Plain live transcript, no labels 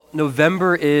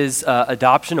November is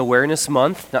Adoption Awareness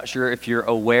Month. Not sure if you're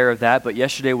aware of that, but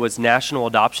yesterday was National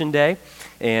Adoption Day,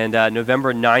 and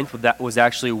November 9th was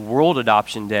actually World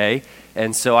Adoption Day.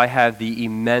 And so I have the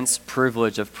immense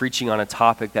privilege of preaching on a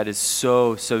topic that is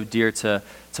so dear to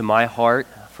my heart.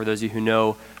 For those of you who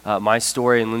know my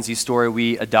story and Lindsay's story,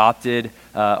 we adopted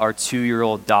our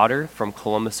 2-year-old daughter from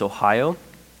Columbus, Ohio.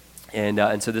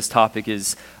 And so this topic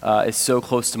is so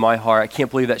close to my heart. I can't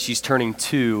believe that she's turning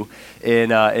 2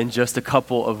 in just a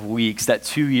couple of weeks. That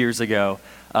 2 years ago,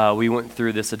 we went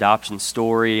through this adoption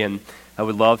story, and I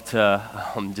would love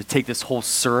to take this whole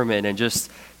sermon and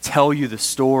just tell you the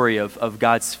story of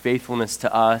God's faithfulness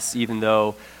to us, even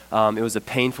though it was a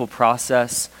painful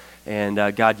process,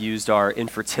 and God used our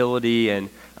infertility and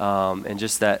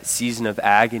just that season of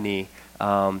agony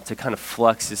to kind of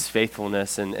flex his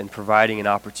faithfulness and providing an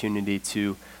opportunity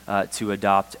to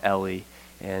adopt Ellie.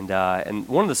 And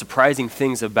one of the surprising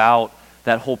things about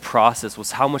that whole process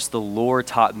was how much the Lord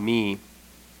taught me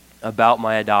about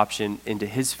my adoption into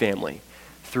his family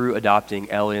through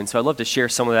adopting Ellie. And so I'd love to share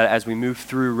some of that as we move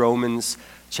through Romans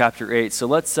chapter 8. So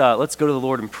let's go to the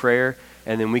Lord in prayer,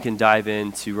 and then we can dive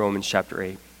into Romans chapter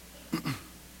 8.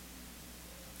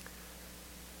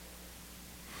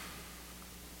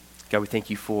 God, we thank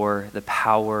you for the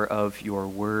power of your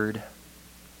word.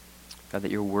 God,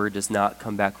 that your word does not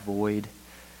come back void,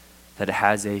 that it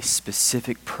has a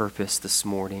specific purpose this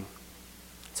morning.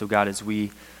 So God, as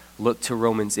we look to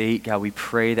Romans 8, God, we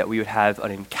pray that we would have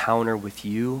an encounter with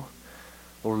you.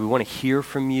 Lord, we want to hear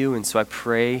from you, and so I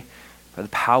pray by the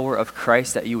power of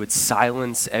Christ that you would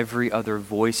silence every other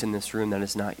voice in this room that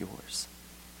is not yours.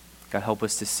 God, help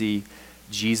us to see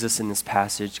Jesus in this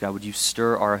passage. God, would you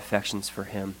stir our affections for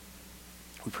him?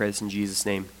 We pray this in Jesus'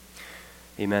 name.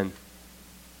 Amen.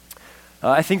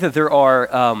 I think that there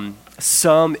are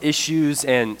some issues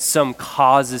and some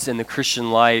causes in the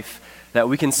Christian life that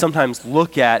we can sometimes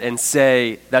look at and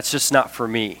say, that's just not for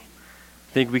me.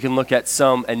 I think we can look at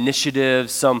some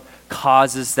initiatives, some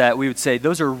causes that we would say,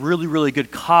 those are really, really good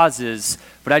causes,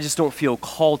 but I just don't feel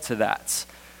called to that.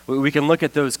 We can look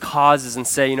at those causes and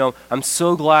say, I'm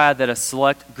so glad that a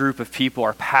select group of people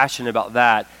are passionate about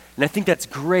that. And I think that's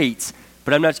great,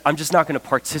 but I'm just not going to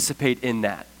participate in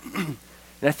that. And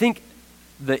I think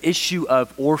the issue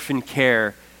of orphan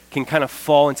care can kind of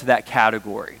fall into that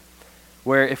category,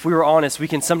 where if we were honest, we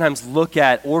can sometimes look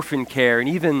at orphan care and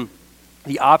even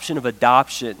the option of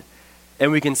adoption,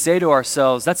 and we can say to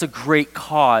ourselves, that's a great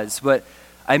cause, but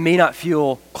I may not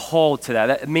feel called to that.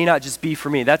 That may not just be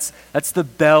for me. That's the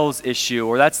Bell's issue,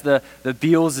 or that's the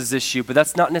Beals' issue, but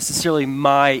that's not necessarily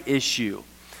my issue.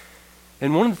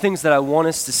 And one of the things that I want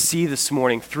us to see this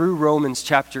morning through Romans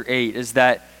chapter 8 is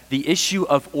that the issue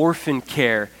of orphan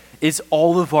care is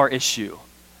all of our issue.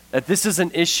 That this is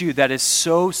an issue that is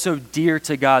so dear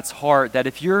to God's heart that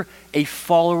if you're a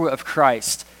follower of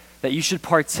Christ, that you should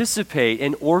participate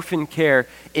in orphan care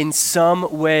in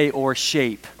some way or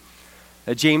shape.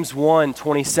 James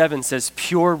 1:27 says,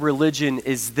 pure religion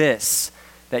is this,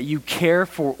 that you care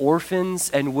for orphans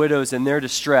and widows in their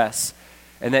distress,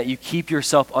 and that you keep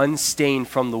yourself unstained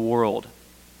from the world.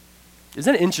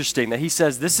 Isn't it interesting that he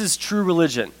says this is true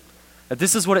religion, that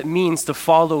this is what it means to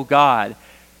follow God,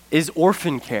 is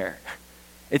orphan care.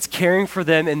 It's caring for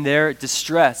them in their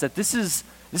distress, that this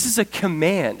is a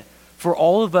command for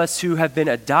all of us who have been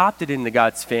adopted into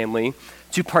God's family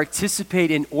to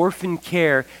participate in orphan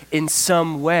care in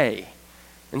some way.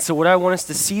 And so what I want us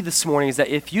to see this morning is that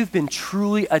if you've been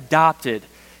truly adopted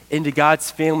into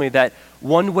God's family, that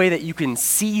one way that you can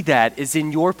see that is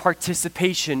in your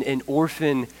participation in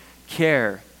orphan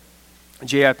care.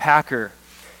 J.I. Packer,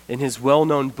 in his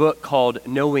well-known book called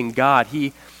Knowing God,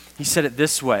 he said it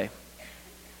this way.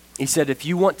 He said, if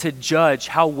you want to judge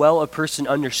how well a person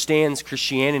understands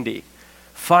Christianity,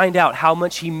 find out how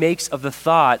much he makes of the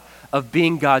thought of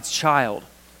being God's child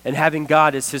and having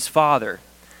God as his father.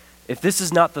 If this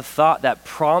is not the thought that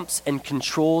prompts and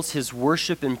controls his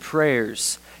worship and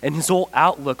prayers and his whole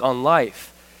outlook on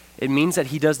life, it means that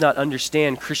he does not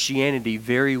understand Christianity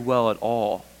very well at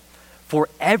all. For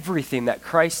everything that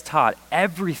Christ taught,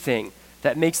 everything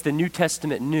that makes the New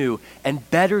Testament new and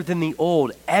better than the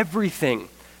Old, everything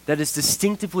that is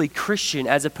distinctively Christian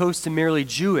as opposed to merely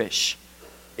Jewish,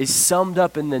 is summed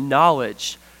up in the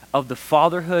knowledge of the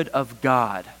fatherhood of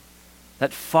God.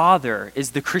 That Father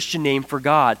is the Christian name for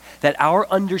God. That our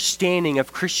understanding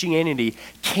of Christianity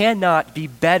cannot be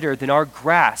better than our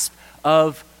grasp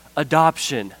of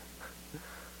adoption.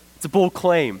 It's a bold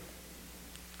claim.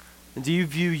 And do you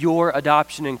view your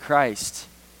adoption in Christ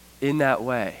in that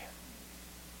way?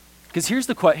 Because here's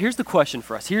the question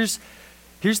for us. Here's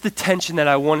the tension that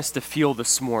I want us to feel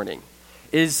this morning.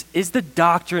 is the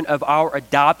doctrine of our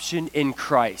adoption in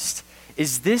Christ.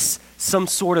 Is this some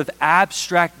sort of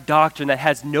abstract doctrine that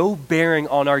has no bearing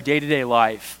on our day-to-day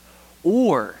life?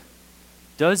 Or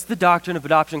does the doctrine of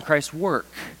adoption in Christ work?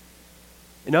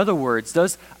 In other words,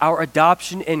 does our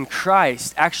adoption in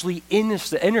Christ actually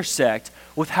intersect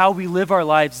with how we live our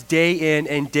lives day in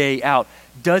and day out?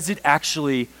 Does it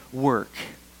actually work?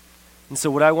 And so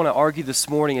what I want to argue this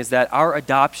morning is that our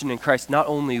adoption in Christ not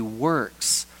only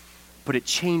works, but it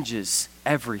changes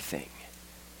everything.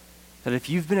 That if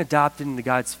you've been adopted into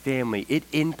God's family, it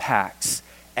impacts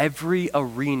every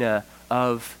arena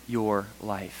of your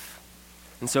life.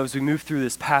 And so as we move through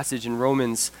this passage in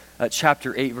Romans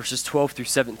chapter 8, verses 12 through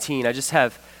 17, I just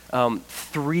have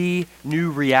 3 new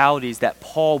realities that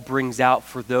Paul brings out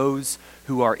for those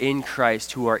who are in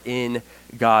Christ, who are in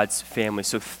God's family.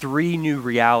 So 3 new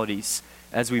realities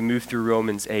as we move through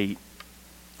Romans 8.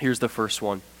 Here's the first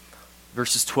one.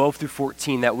 Verses 12 through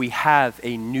 14, that we have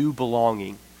a new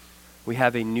belonging. We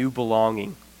have a new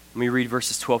belonging. Let me read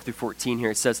verses 12 through 14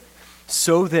 here. It says,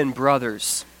 "So then,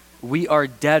 brothers, we are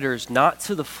debtors not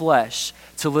to the flesh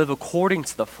to live according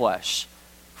to the flesh.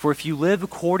 For if you live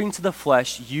according to the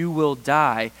flesh, you will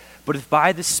die. But if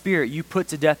by the Spirit you put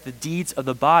to death the deeds of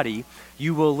the body,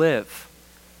 you will live.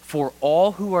 For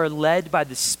all who are led by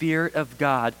the Spirit of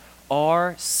God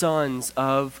are sons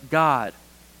of God."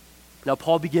 Now,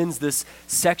 Paul begins this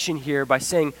section here by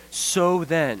saying, "So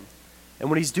then." And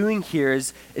what he's doing here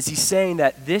is he's saying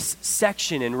that this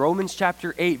section in Romans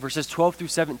chapter 8, verses 12 through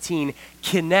 17,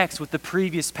 connects with the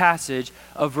previous passage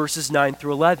of verses 9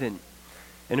 through 11.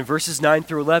 And in verses 9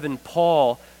 through 11,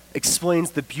 Paul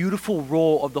explains the beautiful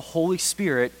role of the Holy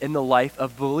Spirit in the life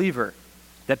of the believer.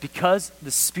 That because the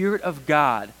Spirit of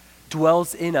God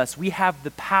dwells in us, we have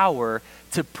the power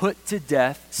to put to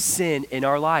death sin in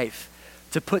our life,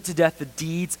 to put to death the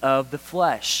deeds of the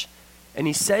flesh. And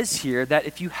he says here that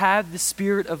if you have the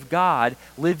Spirit of God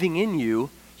living in you,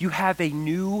 you have a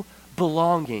new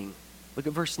belonging. Look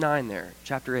at verse 9 there,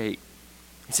 chapter 8.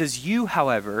 He says, "You,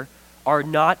 however, are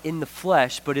not in the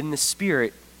flesh, but in the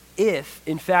Spirit, if,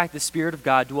 in fact, the Spirit of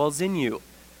God dwells in you."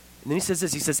 And then he says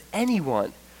this, he says,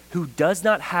 "Anyone who does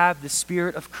not have the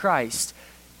Spirit of Christ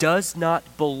does not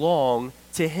belong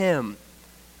to him."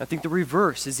 I think the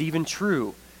reverse is even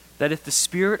true. That if the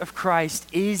Spirit of Christ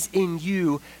is in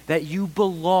you, that you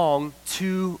belong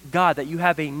to God, that you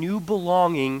have a new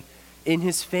belonging in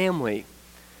his family.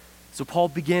 So Paul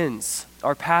begins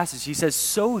our passage. He says,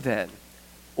 "So then,"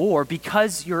 or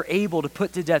because you're able to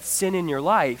put to death sin in your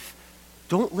life,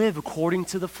 don't live according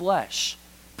to the flesh.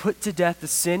 Put to death the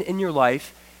sin in your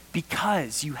life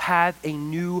because you have a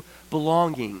new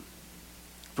belonging.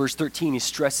 Verse 13, he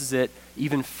stresses it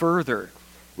even further.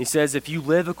 He says, "If you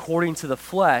live according to the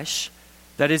flesh,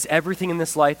 that is everything in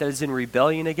this life that is in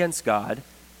rebellion against God,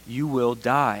 you will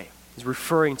die." He's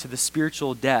referring to the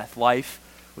spiritual death, life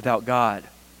without God.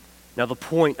 Now the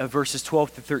point of verses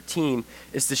 12 to 13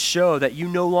 is to show that you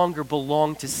no longer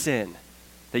belong to sin,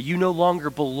 that you no longer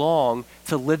belong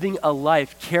to living a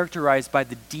life characterized by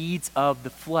the deeds of the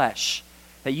flesh,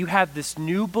 that you have this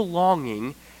new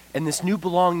belonging, and this new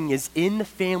belonging is in the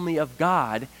family of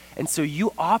God. And so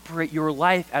you operate your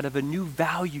life out of a new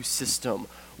value system,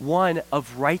 one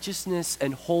of righteousness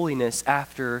and holiness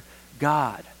after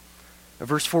God. In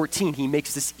verse 14, he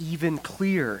makes this even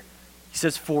clearer. He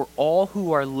says, "For all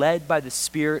who are led by the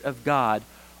Spirit of God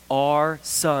are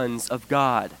sons of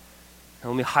God." Now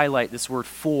let me highlight this word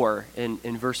 "for"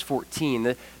 in verse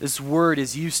 14. This word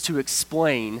is used to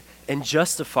explain and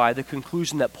justify the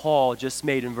conclusion that Paul just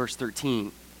made in verse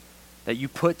 13. That you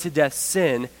put to death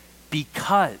sin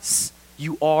because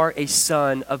you are a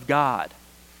son of God.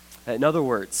 In other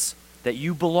words, that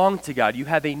you belong to God. You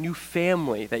have a new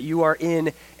family, that you are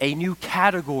in a new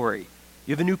category.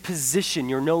 You have a new position.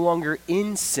 You're no longer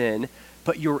in sin,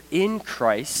 but you're in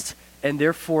Christ, and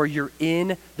therefore you're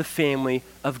in the family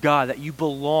of God, that you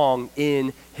belong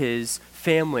in his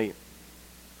family.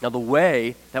 Now, the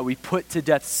way that we put to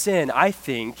death sin, I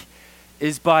think,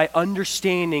 is by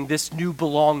understanding this new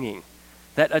belonging.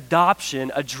 That adoption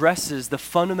addresses the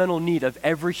fundamental need of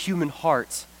every human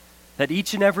heart. That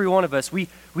each and every one of us, we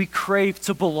crave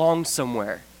to belong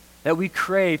somewhere. That we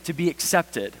crave to be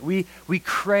accepted. We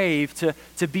crave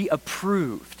to be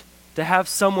approved. To have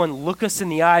someone look us in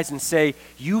the eyes and say,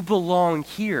 "You belong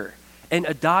here." And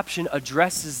adoption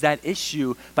addresses that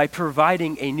issue by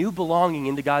providing a new belonging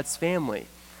into God's family.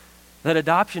 That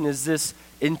adoption is this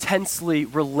intensely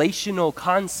relational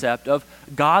concept of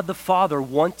God the Father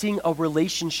wanting a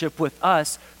relationship with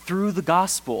us through the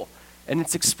gospel. And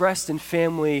it's expressed in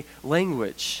family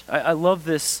language. I love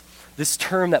this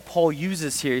term that Paul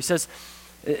uses here. He says,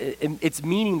 It's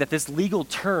meaning that this legal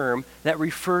term that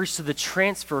refers to the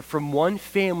transfer from one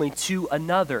family to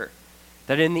another,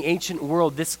 that in the ancient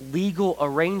world, this legal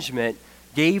arrangement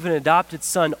gave an adopted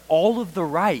son all of the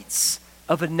rights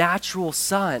of a natural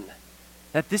son,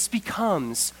 that this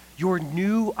becomes your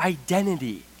new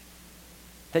identity,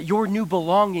 that your new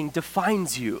belonging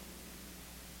defines you.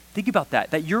 Think about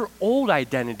that your old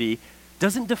identity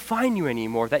doesn't define you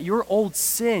anymore, that your old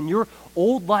sin, your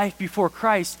old life before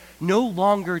Christ no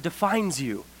longer defines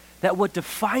you, that what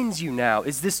defines you now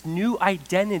is this new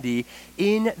identity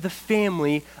in the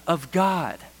family of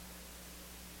God.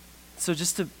 So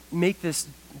just to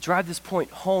drive this point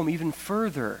home even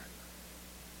further,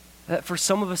 that for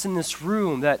some of us in this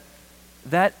room,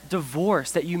 that divorce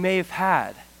that you may have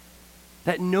had,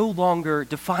 that no longer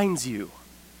defines you,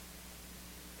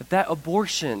 that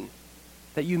abortion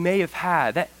that you may have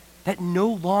had, that no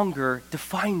longer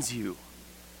defines you.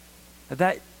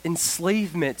 That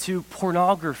enslavement to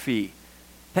pornography,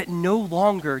 that no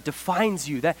longer defines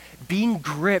you. That being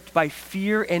gripped by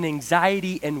fear and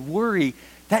anxiety and worry,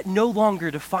 that no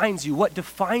longer defines you. What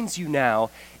defines you now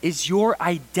is your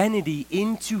identity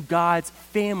into God's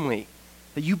family,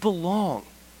 that you belong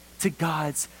to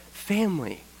God's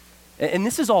family. And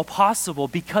this is all possible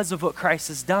because of what Christ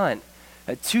has done.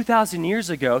 2,000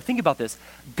 years ago, think about this,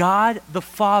 God the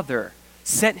Father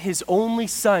sent his only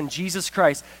Son, Jesus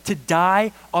Christ, to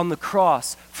die on the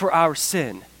cross for our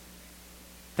sin.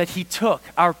 That he took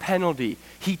our penalty.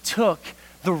 He took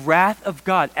the wrath of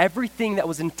God, everything that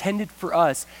was intended for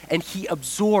us, and he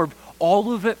absorbed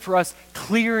all of it for us,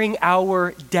 clearing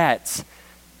our debts.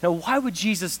 Now, why would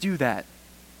Jesus do that?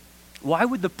 Why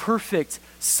would the perfect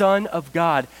Son of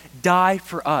God die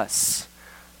for us?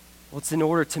 Well, it's in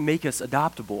order to make us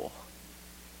adoptable.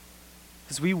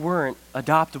 Because we weren't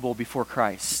adoptable before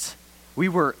Christ. We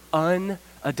were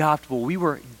unadoptable. We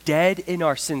were dead in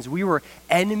our sins. We were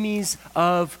enemies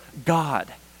of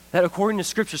God. That according to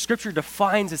Scripture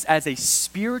defines us as a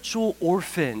spiritual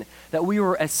orphan, that we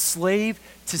were a slave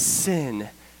to sin,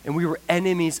 and we were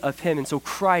enemies of him. And so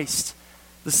Christ,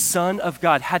 the Son of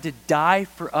God, had to die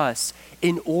for us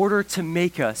in order to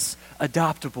make us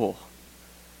adoptable.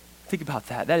 Think about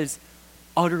that. That is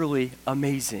utterly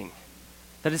amazing.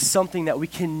 That is something that we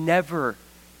can never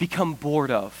become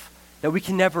bored of, that we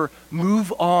can never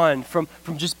move on from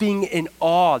just being in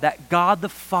awe that God the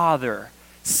Father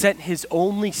sent his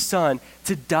only Son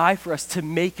to die for us, to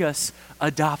make us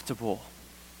adoptable.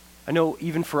 I know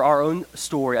even for our own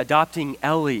story, adopting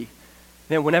Ellie,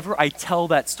 man, whenever I tell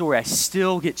that story, I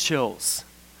still get chills.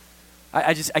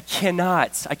 I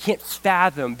can't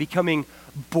fathom becoming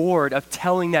bored of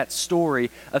telling that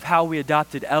story of how we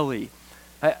adopted Ellie.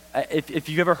 If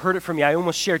you've ever heard it from me, I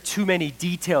almost share too many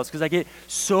details because I get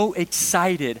so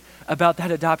excited about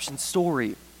that adoption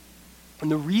story.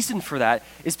 And the reason for that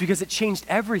is because it changed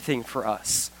everything for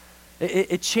us.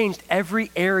 It changed every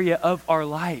area of our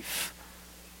life.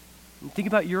 And think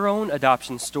about your own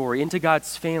adoption story into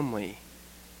God's family.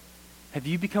 Have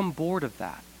you become bored of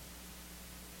that?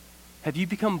 Have you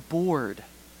become bored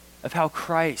of how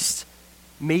Christ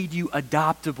made you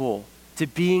adoptable to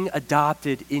being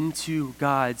adopted into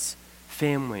God's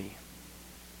family?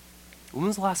 When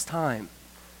was the last time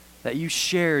that you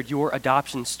shared your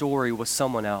adoption story with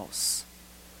someone else?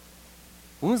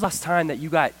 When was the last time that you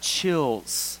got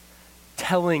chills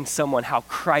telling someone how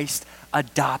Christ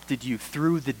adopted you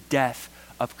through the death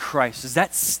of Christ? Does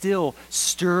that still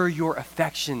stir your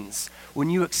affections when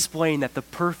you explain that the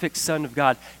perfect Son of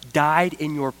God died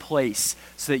in your place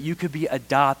so that you could be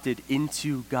adopted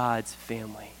into God's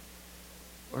family?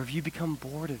 Or have you become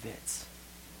bored of it?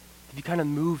 Have you kind of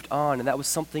moved on and that was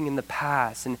something in the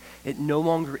past and it no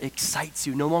longer excites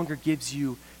you, no longer gives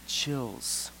you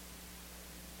chills?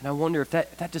 And I wonder if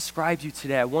that describes you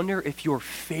today. I wonder if you're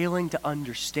failing to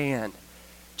understand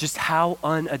just how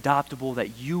unadoptable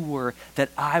that you were, that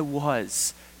I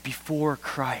was before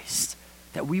Christ,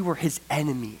 that we were his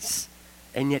enemies,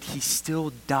 and yet he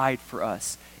still died for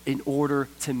us in order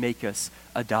to make us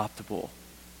adoptable.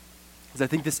 Because I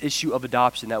think this issue of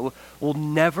adoption that we'll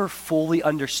never fully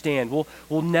understand,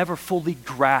 we'll never fully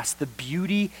grasp the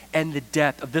beauty and the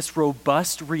depth of this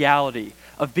robust reality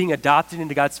of being adopted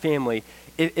into God's family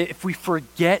if we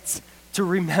forget to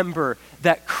remember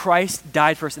that Christ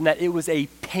died for us and that it was a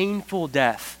painful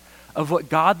death of what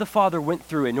God the Father went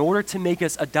through in order to make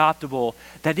us adoptable,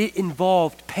 that it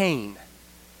involved pain.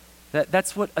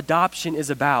 That's what adoption is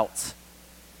about.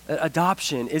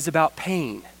 Adoption is about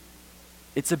pain.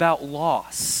 It's about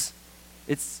loss.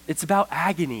 It's about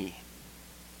agony.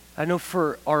 I know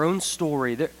for our own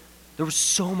story, there was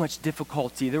so much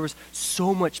difficulty. There was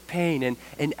so much pain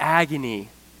and agony.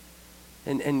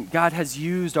 And God has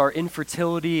used our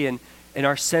infertility and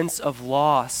our sense of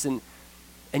loss. And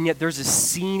yet there's a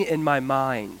scene in my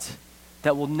mind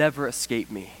that will never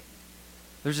escape me.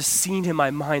 There's a scene in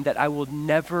my mind that I will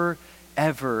never,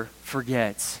 ever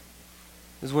forget.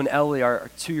 It was when Ellie, our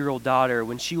 2-year-old daughter,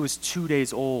 when she was 2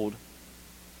 days old,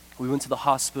 we went to the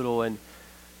hospital and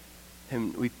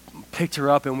we picked her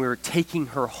up and we were taking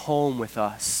her home with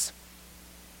us.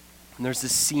 And there's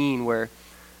this scene where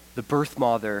the birth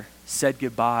mother said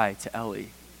goodbye to Ellie.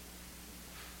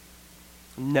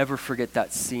 I'll never forget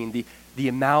that scene. The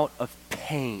amount of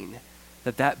pain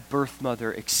that birth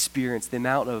mother experienced, the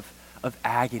amount of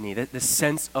agony, the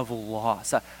sense of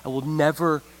loss. I will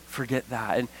never forget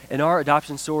that. And our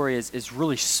adoption story is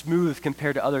really smooth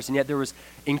compared to others, and yet there was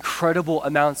incredible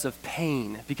amounts of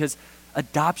pain because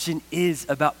adoption is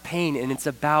about pain and it's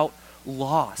about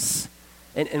loss.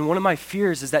 And one of my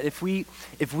fears is that if we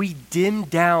dim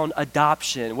down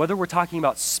adoption, whether we're talking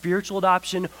about spiritual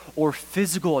adoption or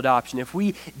physical adoption, if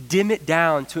we dim it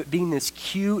down to it being this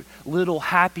cute little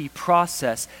happy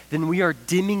process, then we are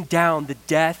dimming down the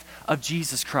death of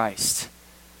Jesus Christ.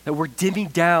 That we're dimming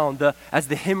down as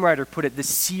the hymn writer put it, the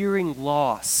searing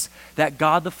loss that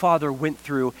God the Father went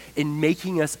through in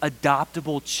making us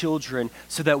adoptable children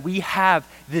so that we have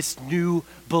this new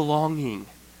belonging.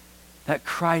 That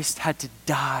Christ had to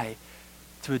die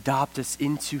to adopt us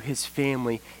into his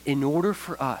family in order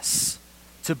for us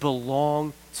to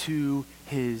belong to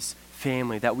his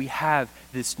family, that we have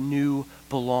this new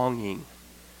belonging.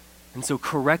 And so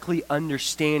correctly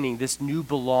understanding this new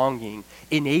belonging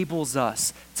enables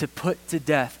us to put to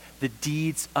death the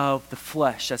deeds of the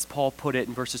flesh, as Paul put it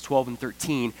in verses 12 and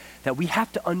 13, that we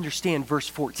have to understand verse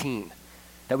 14.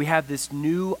 That we have this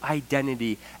new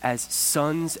identity as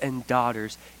sons and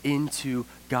daughters into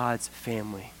God's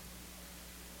family.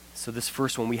 So this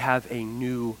first one, we have a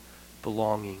new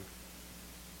belonging.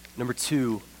 Number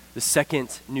 2, the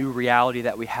second new reality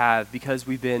that we have because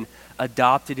we've been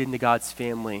adopted into God's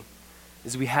family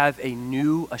is we have a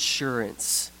new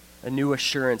assurance. A new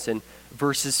assurance. In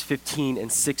verses 15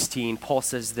 and 16, Paul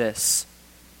says this.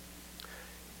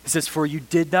 It says, "For you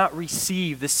did not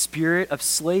receive the spirit of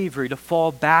slavery to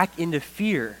fall back into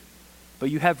fear, but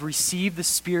you have received the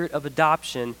spirit of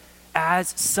adoption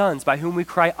as sons, by whom we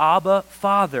cry, Abba,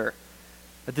 Father.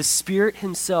 That the Spirit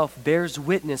himself bears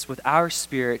witness with our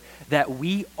spirit that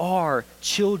we are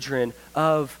children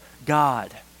of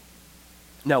God."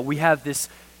 Now, we have this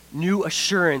new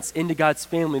assurance into God's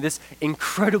family, this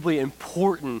incredibly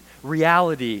important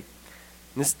reality.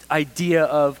 And this idea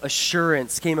of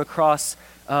assurance came across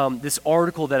this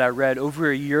article that I read over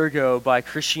a year ago by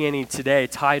Christianity Today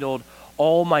titled,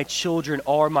 "All My Children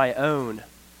Are My Own."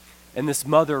 And this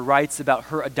mother writes about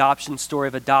her adoption story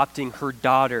of adopting her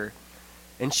daughter.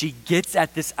 And she gets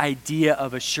at this idea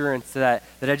of assurance that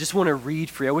I just want to read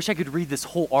for you. I wish I could read this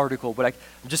whole article, but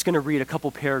I'm just going to read a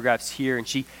couple paragraphs here. And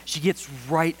she gets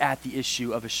right at the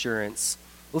issue of assurance.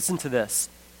 Listen to this.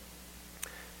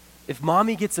 If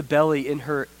mommy gets a baby in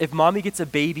her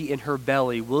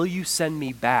belly, will you send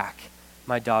me back?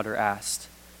 My daughter asked,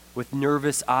 with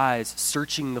nervous eyes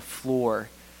searching the floor,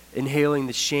 inhaling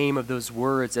the shame of those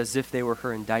words as if they were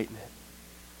her indictment.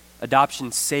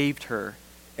 Adoption saved her,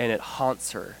 and it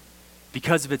haunts her.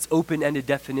 Because of its open-ended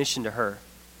definition to her,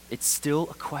 it's still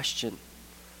a question.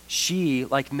 She,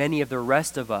 like many of the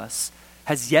rest of us,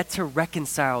 has yet to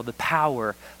reconcile the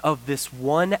power of this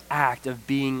one act of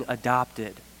being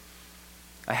adopted.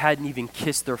 I hadn't even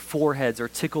kissed their foreheads or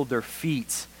tickled their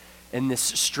feet, and this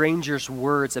stranger's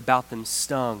words about them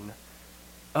stung.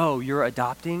 "Oh, you're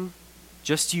adopting?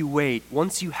 Just you wait.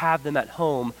 Once you have them at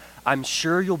home, I'm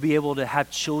sure you'll be able to have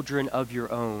children of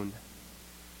your own."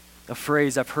 A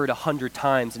phrase I've heard 100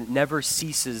 times, and it never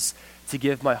ceases to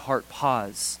give my heart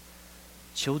pause.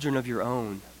 Children of your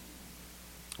own.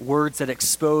 Words that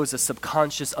expose a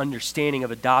subconscious understanding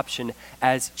of adoption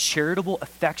as charitable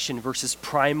affection versus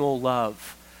primal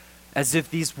love, as if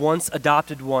these once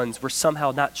adopted ones were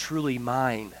somehow not truly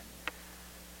mine.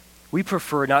 We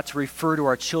prefer not to refer to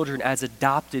our children as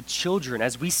adopted children,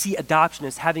 as we see adoption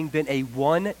as having been a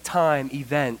one-time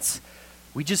event.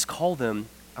 We just call them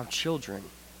our children.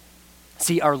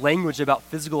 See, our language about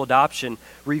physical adoption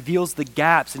reveals the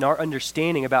gaps in our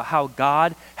understanding about how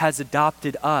God has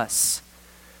adopted us.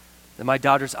 And my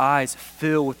daughter's eyes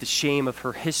fill with the shame of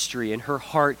her history, and her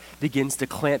heart begins to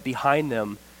clamp behind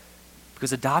them,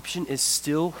 because adoption is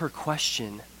still her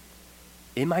question.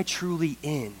 Am I truly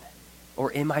in,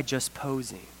 or am I just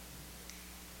posing?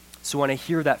 So when I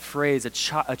hear that phrase,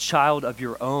 a child of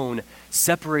your own,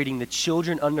 separating the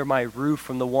children under my roof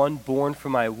from the one born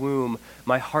from my womb,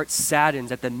 my heart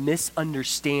saddens at the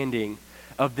misunderstanding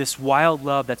of this wild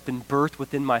love that's been birthed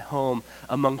within my home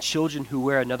among children who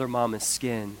wear another mama's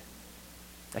skin,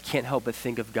 I can't help but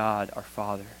think of God, our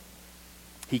Father.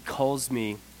 He calls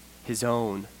me his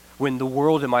own. When the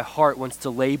world in my heart wants to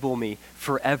label me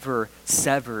forever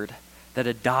severed, that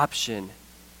adoption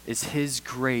is his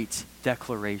great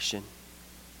declaration.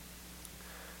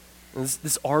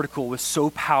 This article was so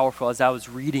powerful as I was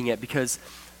reading it because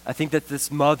I think that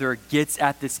this mother gets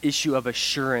at this issue of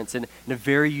assurance in a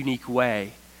very unique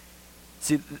way.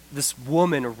 See, this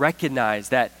woman recognized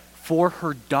that for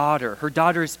her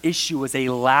daughter's issue was a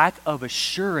lack of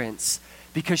assurance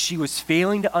because she was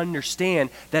failing to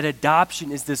understand that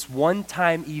adoption is this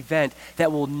one-time event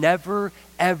that will never,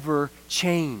 ever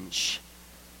change.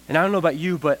 And I don't know about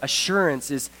you, but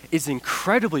assurance is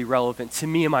incredibly relevant to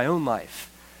me in my own life.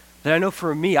 That I know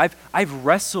for me, I've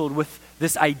wrestled with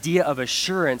this idea of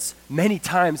assurance many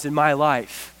times in my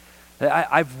life.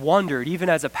 I've wondered, even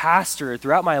as a pastor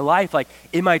throughout my life, like,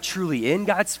 am I truly in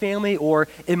God's family or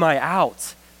am I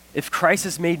out? If Christ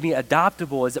has made me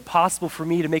adoptable, is it possible for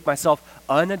me to make myself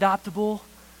unadoptable?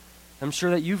 I'm sure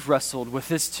that you've wrestled with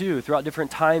this too throughout different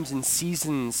times and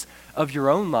seasons of your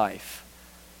own life.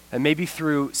 And maybe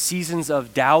through seasons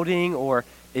of doubting or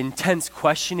intense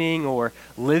questioning or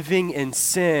living in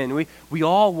sin, we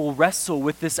all will wrestle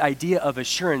with this idea of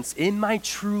assurance. Am I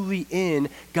truly in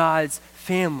God's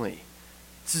family?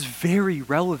 This is very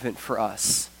relevant for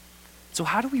us. So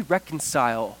how do we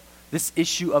reconcile this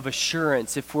issue of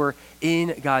assurance if we're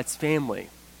in God's family?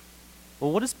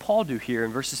 Well, what does Paul do here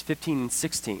in verses 15 and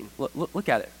 16? Look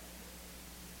at it.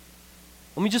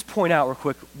 Let me just point out real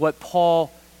quick what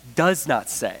Paul does not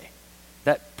say.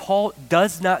 That Paul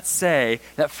does not say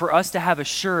that for us to have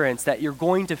assurance that you're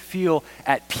going to feel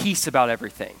at peace about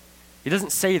everything. He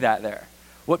doesn't say that there.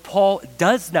 What Paul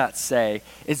does not say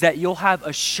is that you'll have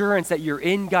assurance that you're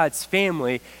in God's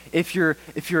family if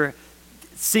you're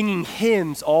singing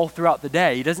hymns all throughout the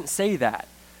day. He doesn't say that.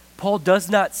 Paul does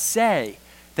not say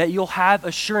that you'll have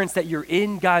assurance that you're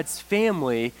in God's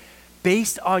family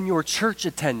based on your church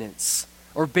attendance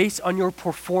or based on your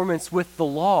performance with the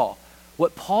law.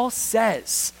 What Paul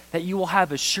says that you will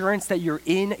have assurance that you're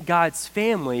in God's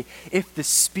family if the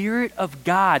Spirit of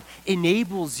God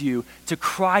enables you to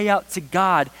cry out to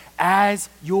God as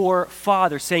your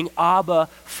Father, saying, Abba,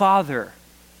 Father.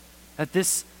 That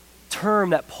this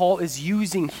term that Paul is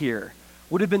using here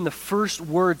would have been the first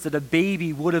words that a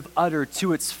baby would have uttered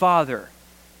to its father.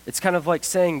 It's kind of like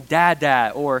saying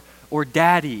dada or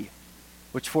daddy,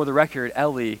 which for the record,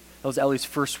 Ellie, that was Ellie's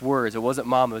first words. It wasn't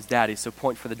mom, it was daddy, so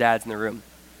point for the dads in the room.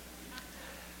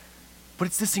 But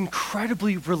it's this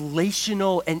incredibly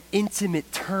relational and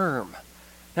intimate term.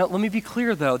 Now, let me be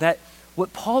clear, though, that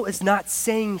what Paul is not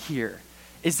saying here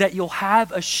is that you'll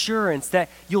have assurance, that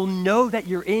you'll know that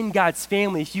you're in God's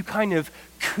family if you kind of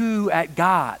coo at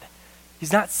God.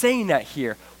 He's not saying that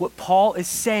here. What Paul is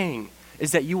saying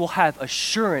is that you will have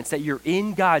assurance that you're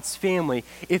in God's family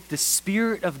if the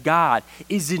Spirit of God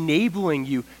is enabling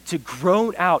you to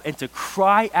groan out and to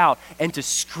cry out and to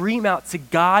scream out to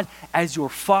God as your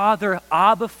Father,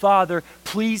 Abba, Father,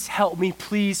 please help me,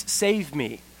 please save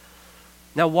me.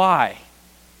 Now why?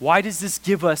 Why does this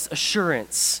give us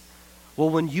assurance? Well,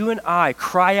 when you and I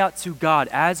cry out to God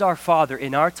as our Father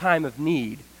in our time of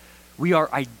need, we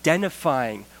are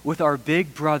identifying with our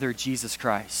big brother, Jesus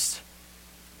Christ.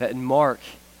 That in Mark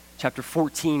chapter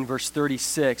 14, verse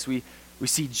 36, we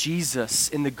see Jesus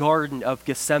in the Garden of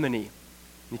Gethsemane.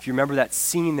 And if you remember that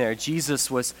scene there,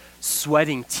 Jesus was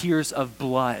sweating tears of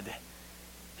blood.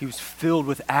 He was filled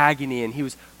with agony and he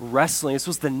was wrestling. This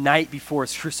was the night before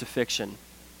his crucifixion.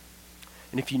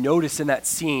 And if you notice in that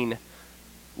scene,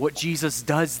 what Jesus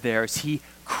does there is he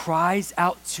cries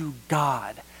out to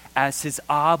God as his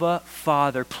Abba,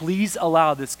 Father, please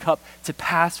allow this cup to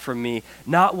pass from me.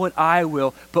 Not what I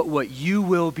will, but what you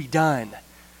will be done.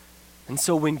 And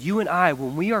so when you and I,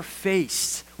 when we are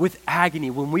faced with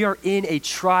agony, when we are in a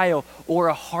trial or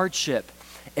a hardship,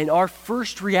 and our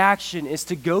first reaction is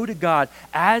to go to God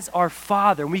as our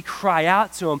Father, and we cry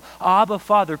out to him, Abba,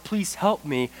 Father, please help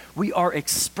me, we are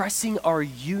expressing our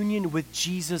union with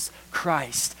Jesus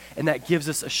Christ, and that gives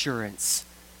us assurance.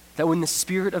 That when the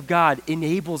Spirit of God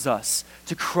enables us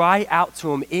to cry out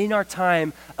to him in our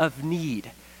time of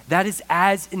need, that is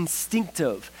as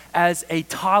instinctive as a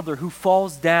toddler who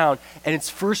falls down and its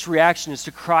first reaction is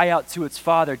to cry out to its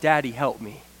father, Daddy, help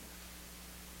me.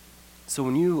 So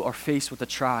when you are faced with a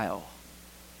trial,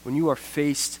 when you are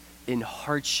faced in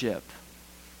hardship,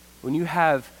 when you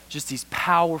have just these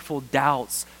powerful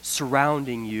doubts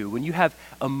surrounding you, when you have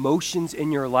emotions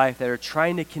in your life that are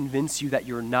trying to convince you that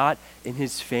you're not in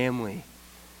his family,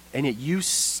 and yet you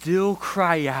still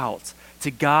cry out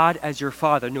to God as your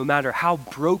Father, no matter how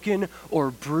broken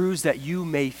or bruised that you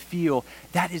may feel,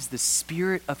 that is the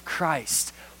Spirit of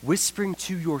Christ whispering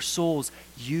to your souls,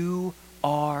 you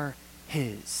are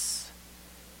His.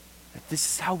 That this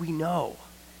is how we know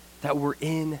that we're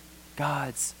in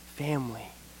God's family.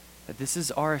 That this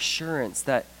is our assurance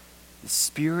that the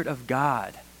Spirit of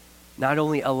God not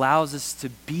only allows us to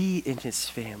be in His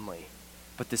family,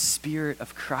 but the Spirit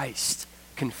of Christ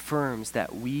confirms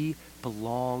that we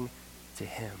belong to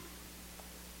Him.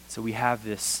 So we have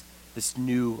this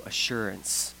new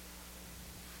assurance.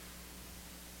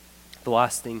 The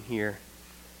last thing here,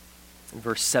 in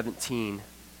verse 17,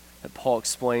 that Paul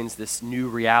explains this new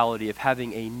reality of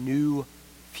having a new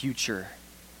future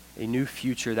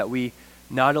that we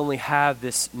not only have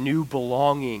this new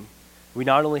belonging, we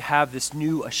not only have this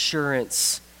new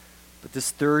assurance, but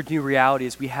this third new reality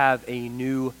is we have a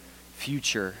new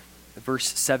future. Verse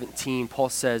 17, Paul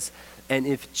says, and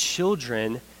if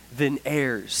children, then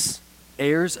heirs,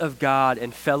 heirs of God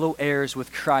and fellow heirs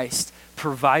with Christ,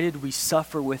 provided we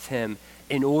suffer with Him,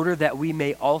 in order that we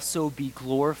may also be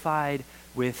glorified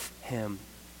with Him.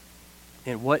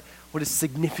 And what a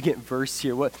significant verse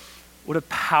here. What a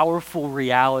powerful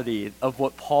reality of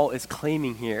what Paul is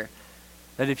claiming here.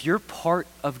 That if you're part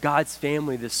of God's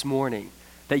family this morning,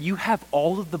 that you have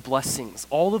all of the blessings,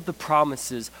 all of the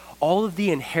promises, all of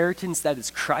the inheritance that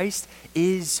is Christ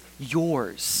is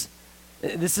yours.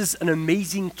 This is an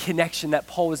amazing connection that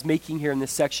Paul is making here in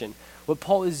this section. What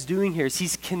Paul is doing here is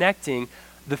he's connecting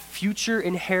the future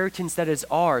inheritance that is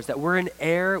ours, that we're an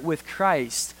heir with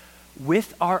Christ,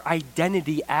 with our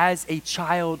identity as a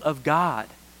child of God.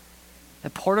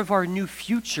 That part of our new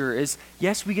future is,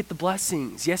 yes, we get the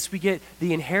blessings. Yes, we get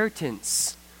the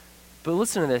inheritance. But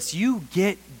listen to this. You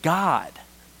get God.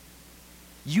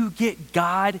 You get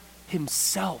God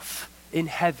Himself in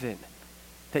heaven.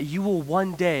 That you will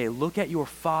one day look at your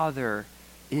Father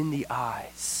in the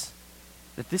eyes.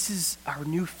 That this is our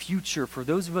new future for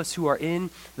those of us who are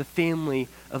in the family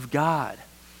of God.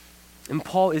 And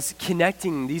Paul is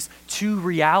connecting these two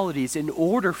realities in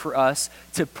order for us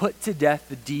to put to death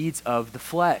the deeds of the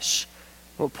flesh.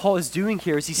 What Paul is doing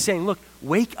here is he's saying, look,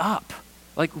 wake up.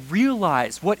 Like,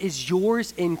 realize what is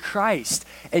yours in Christ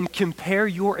and compare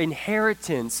your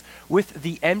inheritance with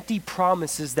the empty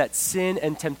promises that sin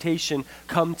and temptation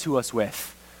come to us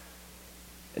with.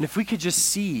 And if we could just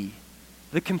see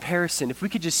the comparison, if we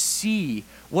could just see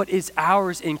what is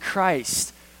ours in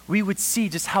Christ, we would see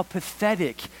just how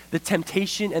pathetic the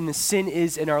temptation and the sin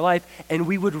is in our life, and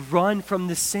we would run from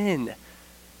the sin.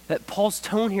 That Paul's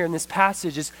tone here in this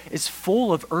passage is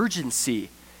full of urgency.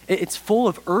 It's full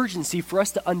of urgency for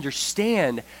us to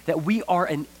understand that we are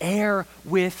an heir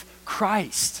with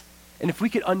Christ. And if we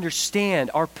could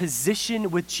understand our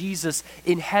position with Jesus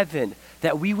in heaven,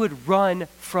 that we would run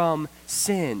from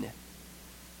sin.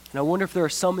 And I wonder if there are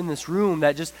some in this room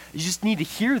that you just need to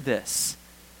hear this.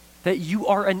 That you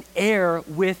are an heir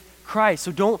with Christ.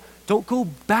 So don't go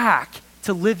back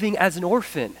to living as an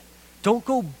orphan. Don't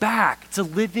go back to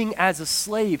living as a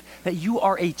slave. That you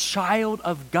are a child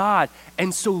of God,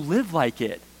 and so live like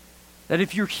it. That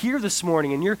if you're here this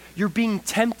morning and you're being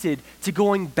tempted to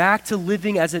going back to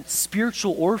living as a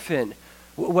spiritual orphan,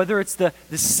 whether it's the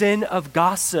sin of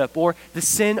gossip or the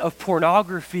sin of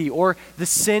pornography or the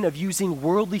sin of using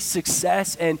worldly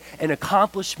success and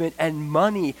accomplishment and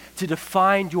money to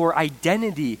define your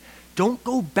identity, don't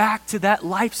go back to that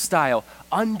lifestyle.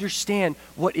 Understand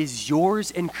what is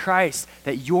yours in Christ,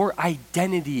 that your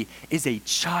identity is a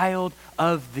child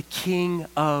of the King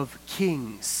of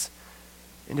Kings.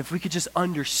 And if we could just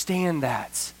understand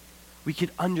that, we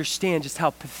could understand just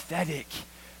how pathetic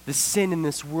the sin in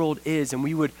this world is, and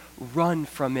we would run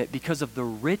from it because of the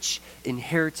rich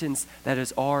inheritance that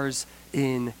is ours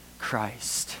in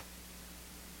Christ.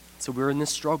 So we're in this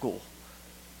struggle,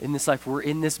 in this life, we're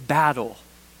in this battle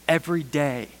every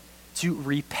day to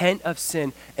repent of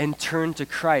sin and turn to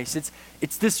Christ.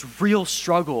 It's this real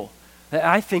struggle.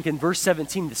 I think in verse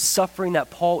 17, the suffering that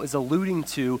Paul is alluding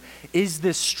to is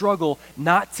this struggle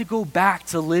not to go back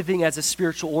to living as a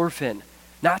spiritual orphan,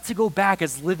 not to go back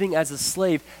as living as a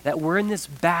slave, that we're in this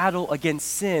battle against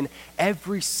sin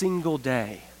every single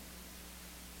day.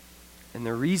 And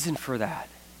the reason for that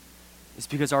is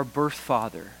because our birth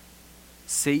father,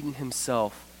 Satan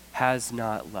himself, has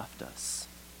not left us.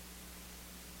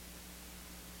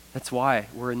 That's why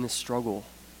we're in this struggle.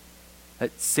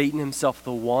 That Satan himself,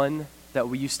 the one that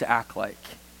we used to act like,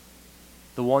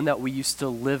 the one that we used to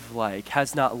live like,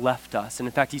 has not left us. And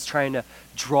in fact, he's trying to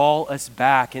draw us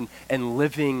back and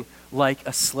living like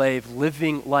a slave,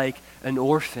 living like an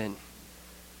orphan.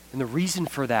 And the reason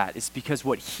for that is because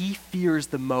what he fears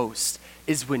the most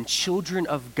is when children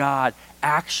of God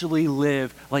actually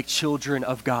live like children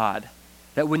of God.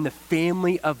 That when the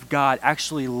family of God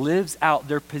actually lives out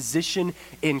their position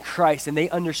in Christ and they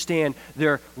understand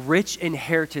their rich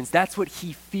inheritance, that's what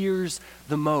he fears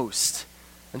the most.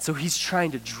 And so he's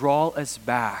trying to draw us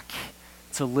back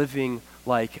to living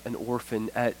like an orphan,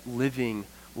 at living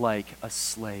like a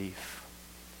slave.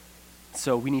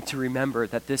 So we need to remember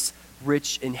that this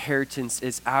rich inheritance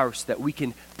is ours so that we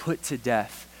can put to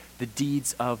death the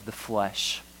deeds of the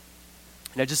flesh.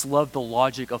 And I just love the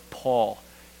logic of Paul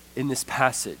in this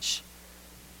passage,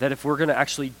 that if we're going to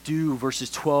actually do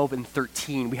verses 12 and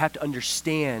 13, we have to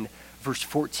understand verse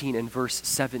 14 and verse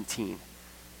 17.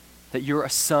 That you're a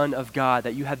son of God,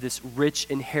 that you have this rich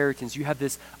inheritance, you have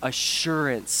this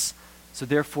assurance. So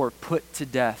therefore, put to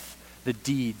death the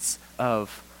deeds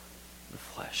of the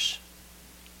flesh.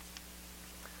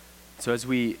 So as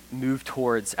we move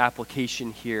towards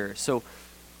application here, so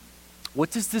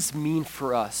what does this mean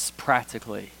for us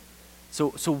practically? So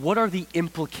what are the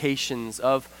implications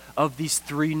of these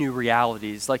three new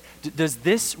realities? Like, does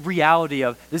this reality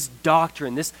of this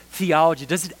doctrine, this theology,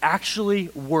 does it actually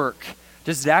work?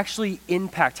 Does it actually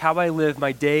impact how I live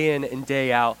my day in and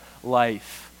day out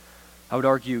life? I would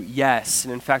argue yes.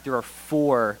 And in fact, there are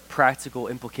 4 practical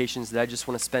implications that I just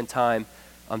want to spend time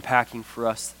unpacking for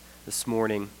us this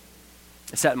morning.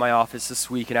 I sat in my office this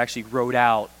week and actually wrote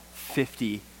out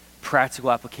 50 practical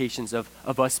applications of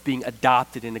us being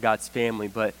adopted into God's family,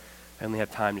 but I only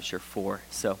have time to share 4.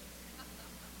 So,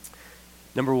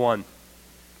 number 1,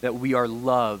 that we are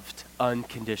loved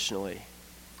unconditionally.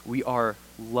 We are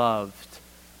loved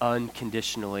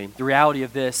unconditionally. The reality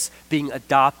of this, being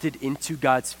adopted into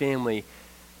God's family,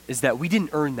 is that we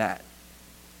didn't earn that.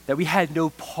 That we had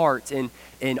no part in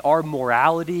our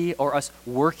morality or us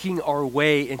working our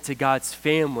way into God's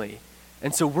family.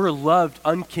 And so we're loved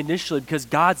unconditionally because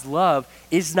God's love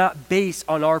is not based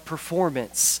on our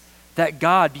performance. That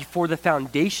God, before the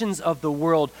foundations of the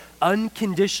world,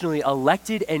 unconditionally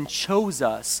elected and chose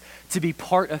us to be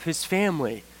part of his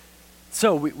family.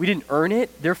 So we didn't earn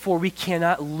it, therefore we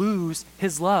cannot lose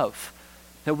his love.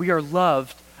 That we are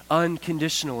loved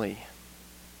unconditionally.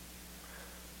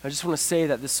 I just want to say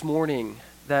that this morning,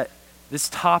 that this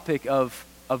topic of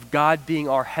God being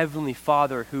our heavenly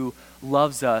Father who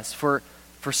loves us, for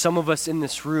some of us in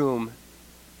this room,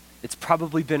 it's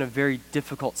probably been a very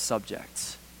difficult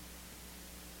subject.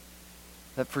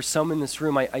 That for some in this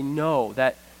room, I know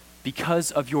that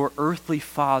because of your earthly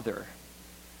father,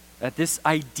 that this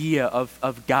idea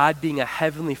of God being a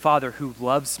heavenly Father who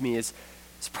loves me is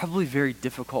probably very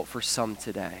difficult for some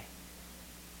today.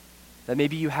 That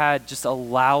maybe you had just a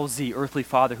lousy earthly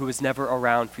father who was never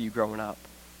around for you growing up.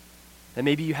 That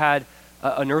maybe you had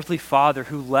an earthly father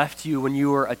who left you when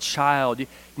you were a child. You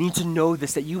need to know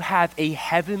this, that you have a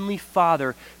heavenly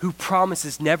Father who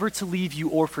promises never to leave you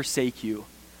or forsake you.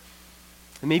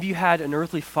 And maybe you had an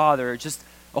earthly father, just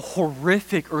a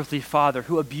horrific earthly father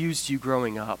who abused you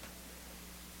growing up.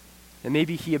 And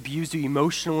maybe he abused you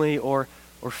emotionally or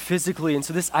physically. And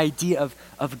so this idea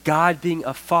of God being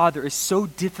a father is so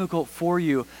difficult for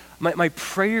you. My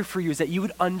prayer for you is that you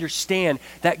would understand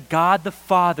that God the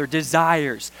Father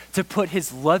desires to put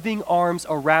his loving arms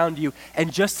around you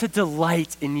and just to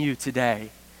delight in you today.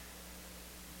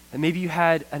 And maybe you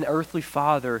had an earthly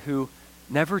father who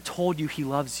never told you he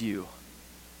loves you,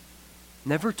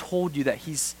 never told you that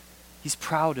he's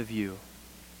proud of you.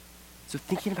 So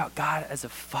thinking about God as a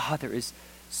father is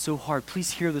so hard.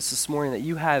 Please hear this morning, that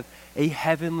you have a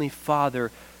heavenly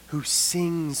Father who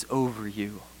sings over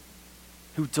you,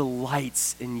 who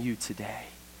delights in you today,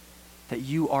 that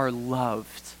you are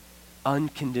loved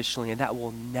unconditionally, and that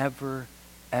will never,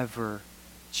 ever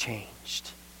change.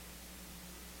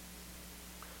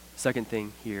 Second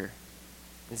thing here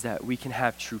is that we can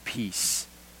have true peace.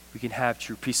 We can have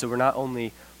true peace. So we're not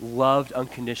only loved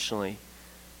unconditionally,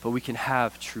 but we can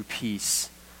have true peace.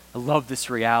 I love this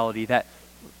reality that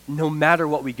no matter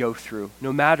what we go through,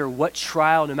 no matter what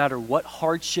trial, no matter what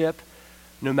hardship,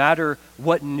 no matter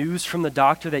what news from the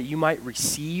doctor that you might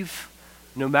receive,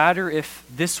 no matter if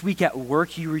this week at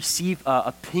work you receive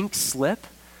a pink slip,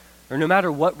 or no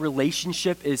matter what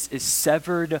relationship is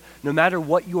severed, no matter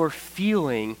what you're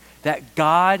feeling, that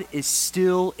God is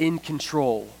still in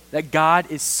control, that God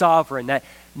is sovereign, that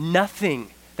nothing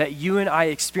that you and I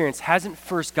experience hasn't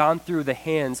first gone through the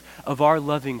hands of our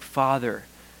loving Father.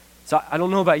 So I don't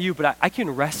know about you, but I can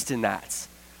rest in that.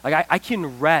 Like I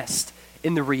can rest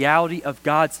in the reality of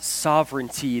God's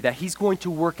sovereignty, that he's going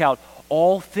to work out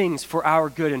all things for our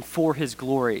good and for his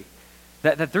glory.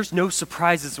 that there's no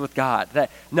surprises with God, that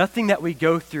nothing that we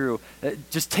go through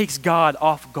just takes God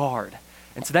off guard.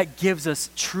 And so that gives us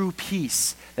true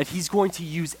peace, that he's going to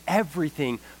use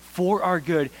everything for our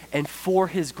good and for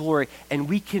his glory. And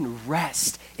we can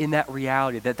rest in that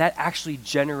reality, that actually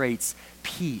generates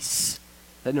peace,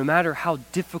 that no matter how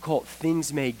difficult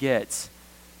things may get,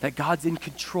 that God's in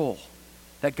control,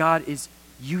 that God is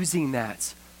using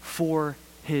that for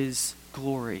his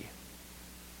glory.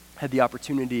 I had the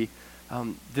opportunity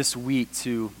this week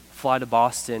to fly to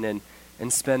Boston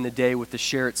and spend the day with the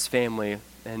Sherritt's family,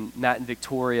 and Matt and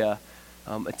Victoria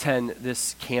attend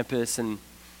this campus. And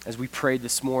as we prayed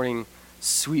this morning,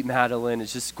 sweet Madeline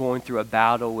is just going through a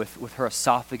battle with her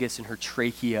esophagus and her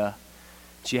trachea.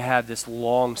 She had this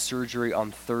long surgery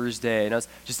on Thursday, and I was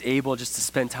just able to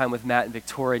spend time with Matt and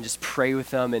Victoria and just pray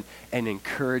with them and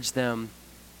encourage them.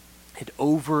 And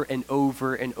over and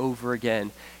over and over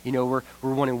again, we're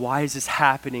wondering, why is this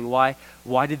happening? Why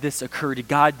did this occur? Did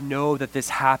God know that this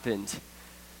happened?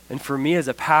 And for me as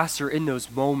a pastor, in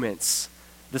those moments,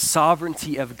 the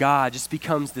sovereignty of God just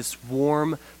becomes this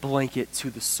warm blanket to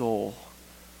the soul.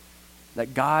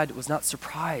 That God was not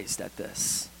surprised at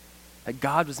this. That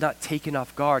God was not taken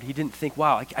off guard. He didn't think,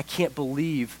 wow, I can't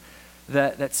believe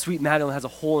that sweet Madeline has a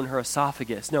hole in her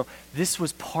esophagus. No, this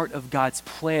was part of God's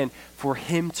plan for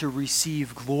him to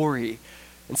receive glory.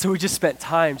 And so we just spent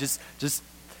time just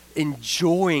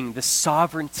enjoying the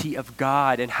sovereignty of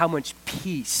God and how much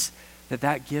peace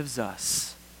that gives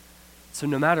us. So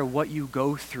no matter what you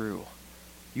go through,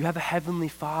 you have a heavenly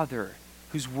Father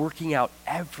who's working out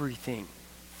everything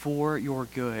for your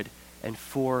good and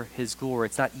for his glory.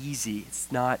 It's not easy. It's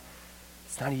not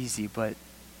easy, but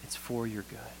it's for your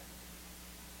good.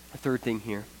 The third thing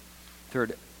here,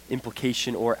 third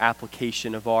implication or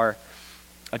application of our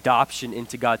adoption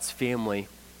into God's family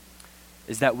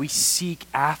is that we seek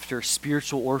after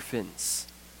spiritual orphans.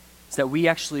 It's that we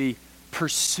actually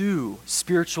pursue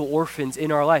spiritual orphans in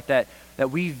our life, that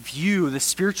we view the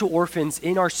spiritual orphans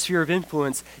in our sphere of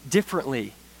influence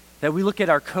differently, that we look at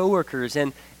our coworkers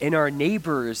and our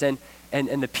neighbors and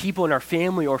the people in our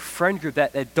family or friend group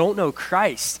that don't know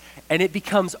Christ, and it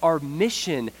becomes our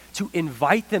mission to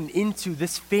invite them into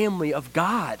this family of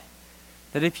God.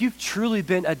 That if you've truly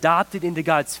been adopted into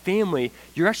God's family,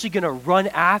 you're actually going to run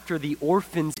after the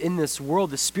orphans in this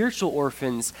world, the spiritual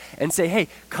orphans, and say, hey,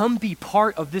 come be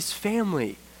part of this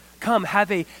family. Come,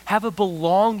 have a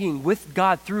belonging with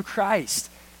God through Christ.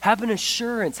 Have an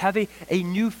assurance, have a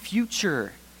new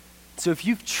future. So if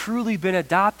you've truly been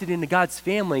adopted into God's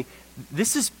family,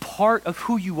 this is part of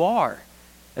who you are.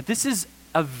 That this is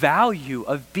a value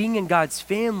of being in God's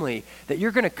family, that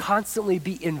you're going to constantly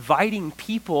be inviting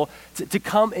people to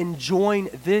come and join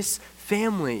this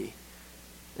family.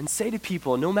 And say to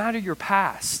people, no matter your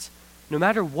past, no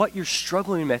matter what you're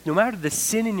struggling with, no matter the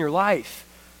sin in your life,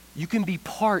 you can be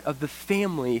part of the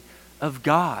family of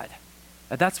God.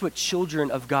 That's what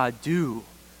children of God do.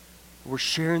 We're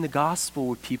sharing the gospel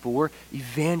with people. We're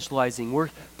evangelizing. We're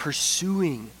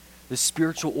pursuing the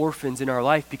spiritual orphans in our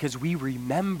life because we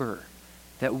remember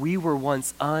that we were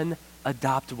once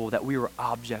unadoptable, that we were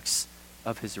objects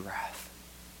of his wrath.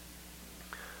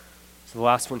 So the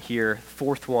last one here,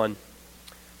 fourth one,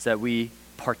 is that we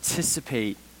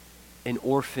participate in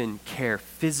orphan care,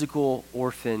 physical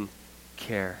orphan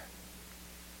care.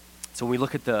 So when we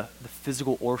look at the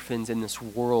physical orphans in this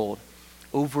world,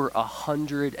 over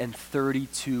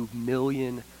 132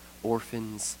 million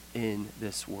orphans in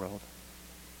this world.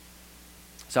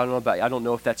 So I don't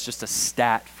know if that's just a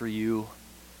stat for you,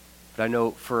 but I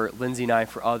know for Lindsay and I,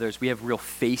 for others, we have real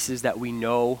faces that we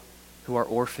know who are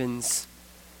orphans.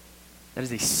 That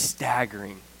is a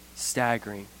staggering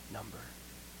number.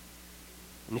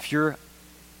 And if you're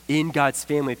in God's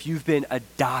family, if you've been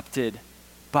adopted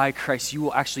by Christ, you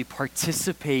will actually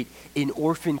participate in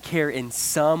orphan care in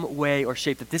some way or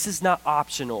shape. That this is not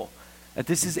optional, that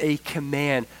this is a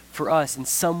command for us in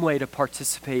some way to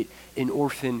participate in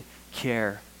orphan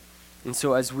care. And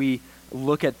so as we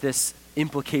look at this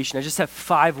implication, I just have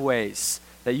 5 ways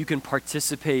that you can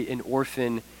participate in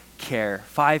orphan care.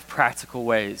 5 practical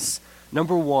ways.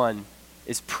 Number 1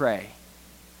 is pray.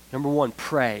 Number 1,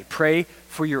 pray. Pray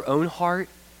for your own heart.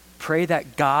 Pray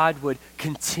that God would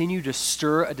continue to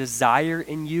stir a desire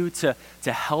in you to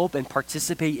help and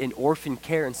participate in orphan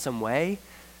care in some way.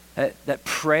 That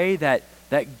pray that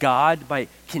God might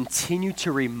continue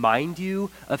to remind you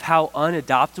of how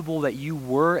unadoptable that you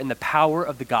were in the power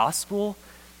of the gospel.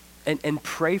 And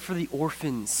pray for the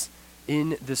orphans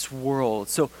in this world.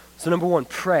 So number 1,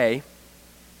 pray.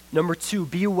 Number 2,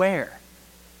 be aware.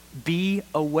 Be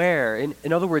aware.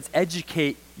 In other words,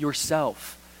 educate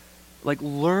yourself. Like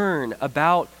learn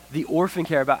about the orphan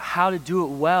care, about how to do it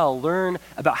well. Learn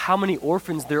about how many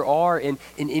orphans there are in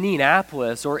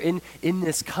Indianapolis or in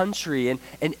this country,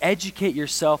 and educate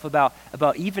yourself about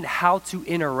even how to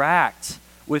interact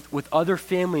with other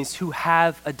families who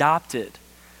have adopted.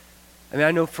 I mean,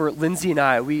 I know for Lindsay and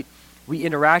I, we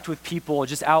interact with people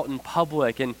just out in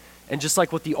public, and just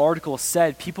like what the article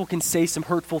said, people can say some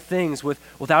hurtful things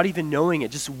without even knowing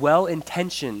it, just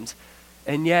well-intentioned,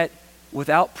 and yet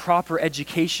without proper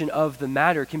education of the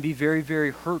matter can be very,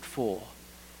 very hurtful.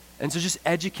 And so just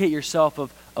educate yourself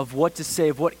of what to say,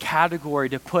 of what category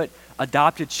to put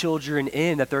adopted children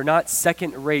in, that they're not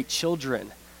second-rate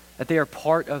children, that they are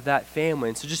part of that family.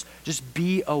 And so just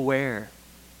be aware.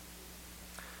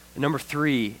 And number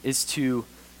 3 is to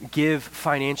give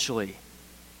financially.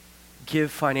 Give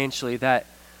financially. That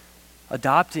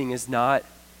adopting is not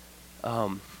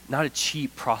a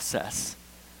cheap process.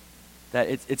 That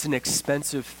it's an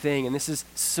expensive thing, and this is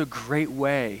a great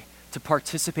way to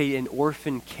participate in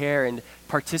orphan care and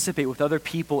participate with other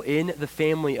people in the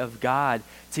family of God,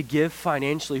 to give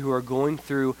financially who are going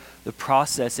through the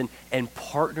process and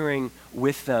partnering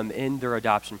with them in their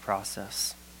adoption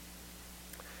process.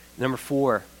 Number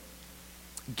 4,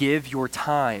 give your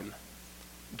time.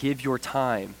 Give your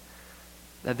time.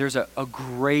 That there's a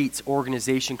great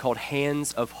organization called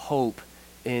Hands of Hope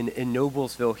in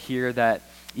Noblesville here that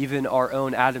even our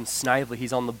own Adam Snively,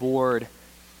 he's on the board.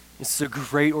 It's a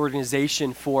great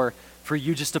organization for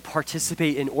you just to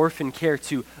participate in orphan care,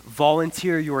 to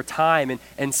volunteer your time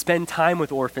and spend time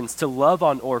with orphans, to love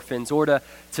on orphans, or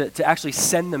to actually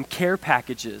send them care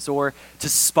packages, or to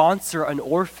sponsor an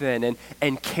orphan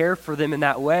and care for them in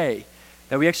that way.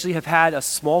 That we actually have had a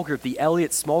small group, the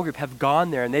Elliott small group, have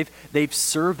gone there and they've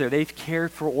served there, they've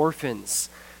cared for orphans.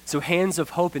 So Hands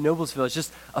of Hope in Noblesville is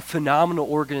just a phenomenal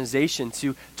organization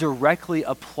to directly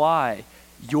apply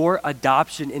your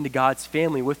adoption into God's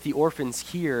family with the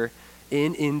orphans here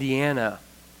in Indiana.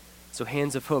 So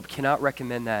Hands of Hope, cannot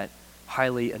recommend that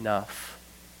highly enough.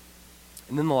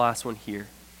 And then the last one here,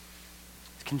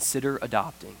 consider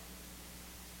adopting.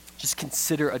 Just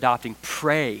consider adopting.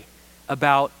 Pray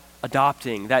about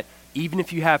adopting. That even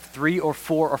if you have 3 or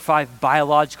 4 or 5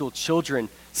 biological children,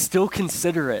 still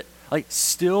consider it. Like,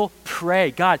 still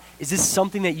pray. God, is this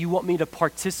something that you want me to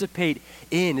participate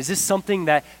in? Is this something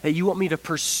that you want me to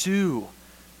pursue?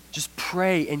 Just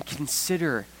pray and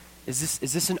consider, is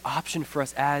this an option for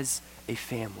us as a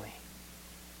family?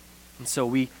 And so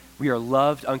we are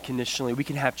loved unconditionally. We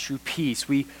can have true peace.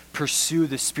 We pursue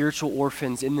the spiritual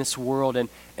orphans in this world,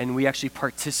 and we actually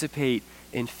participate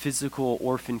in physical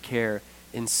orphan care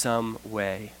in some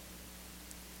way.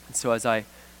 And so as I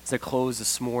close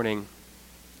this morning,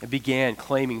 I began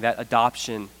claiming that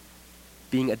adoption,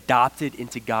 being adopted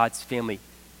into God's family,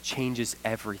 changes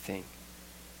everything.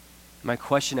 My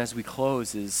question as we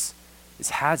close is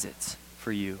has it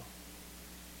for you?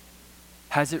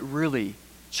 Has it really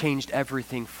changed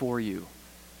everything for you?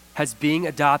 Has being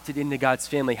adopted into God's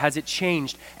family, has it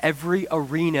changed every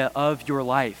arena of your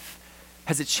life?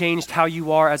 Has it changed how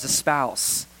you are as a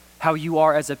spouse, how you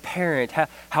are as a parent,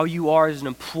 how you are as an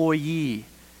employee?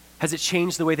 Has it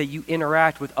changed the way that you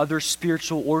interact with other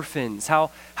spiritual orphans,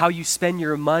 how you spend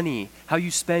your money, how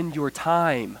you spend your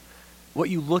time,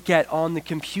 what you look at on the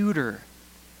computer?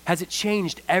 Has it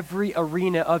changed every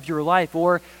arena of your life?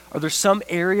 Or are there some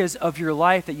areas of your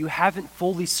life that you haven't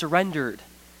fully surrendered,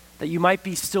 that you might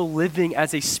be still living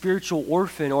as a spiritual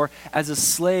orphan or as a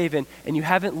slave, and you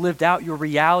haven't lived out your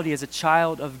reality as a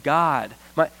child of God?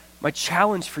 My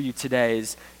challenge for you today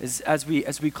is as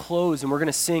we close, and we're going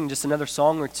to sing just another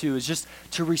song or two, is just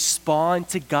to respond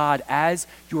to God as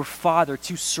your Father,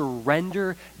 to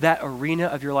surrender that arena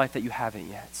of your life that you haven't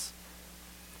yet.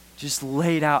 Just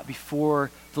lay it out before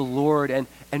the Lord and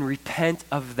repent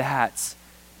of that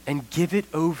and give it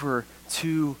over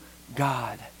to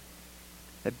God.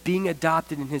 That being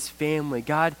adopted in his family,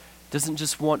 God doesn't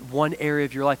just want one area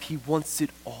of your life, he wants it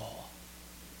all.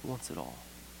 He wants it all.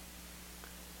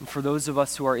 And for those of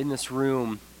us who are in this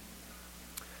room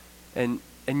and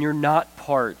you're not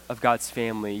part of God's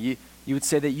family, you would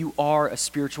say that you are a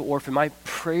spiritual orphan. My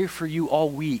prayer for you all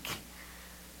week,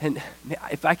 and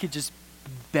if I could just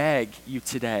beg you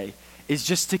today, is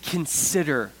just to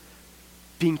consider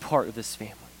being part of this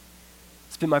family.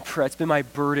 It's been my prayer, it's been my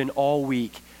burden all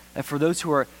week. And for those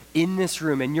who are in this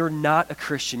room and you're not a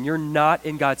Christian, you're not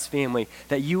in God's family,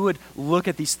 that you would look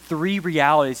at these 3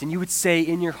 realities and you would say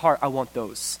in your heart, I want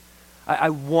those. I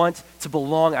want to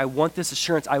belong. I want this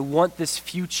assurance. I want this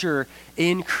future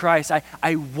in Christ.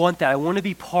 I want that. I want to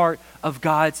be part of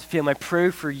God's family. My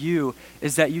prayer for you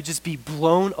is that you just be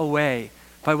blown away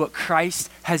by what Christ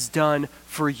has done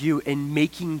for you in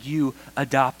making you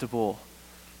adoptable.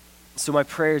 So my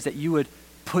prayer is that you would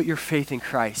put your faith in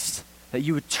Christ, that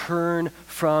you would turn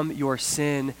from your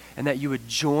sin, and that you would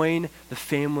join the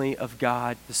family of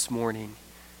God this morning.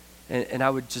 And I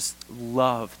would just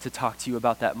love to talk to you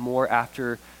about that more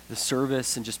after the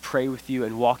service and just pray with you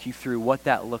and walk you through what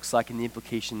that looks like and the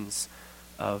implications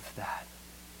of that.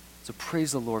 So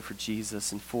praise the Lord for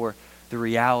Jesus and for the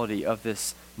reality of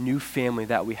this new family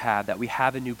that we have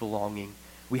a new belonging,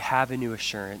 we have a new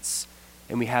assurance,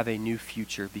 and we have a new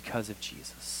future because of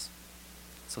Jesus.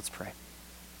 So let's pray.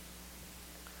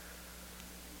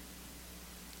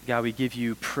 God, we give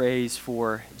you praise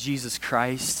for Jesus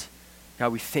Christ.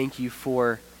 God, we thank you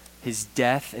for his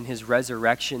death and his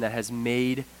resurrection that has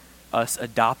made us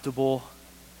adoptable.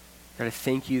 God, I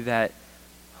thank you that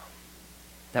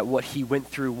what he went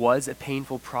through was a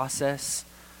painful process.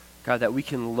 God, that we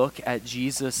can look at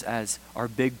Jesus as our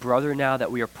big brother now,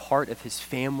 that we are part of his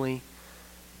family.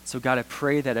 So God, I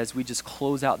pray that as we just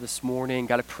close out this morning,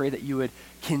 God, I pray that you would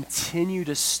continue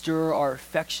to stir our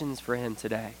affections for him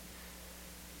today.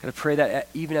 God, I pray that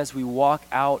even as we walk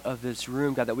out of this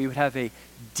room, God, that we would have a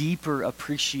deeper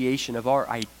appreciation of our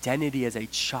identity as a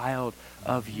child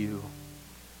of you.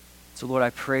 So Lord,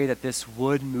 I pray that this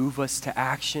would move us to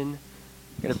action.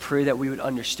 God, I pray that we would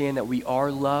understand that we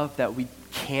are loved, that we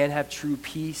can have true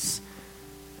peace.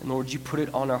 And Lord, you put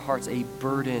it on our hearts a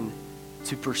burden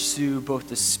to pursue both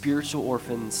the spiritual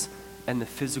orphans and the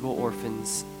physical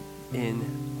orphans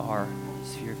in our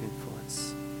sphere of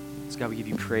influence. So God, we give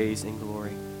you praise and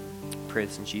glory. I pray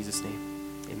this in Jesus'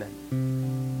 name.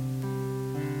 Amen.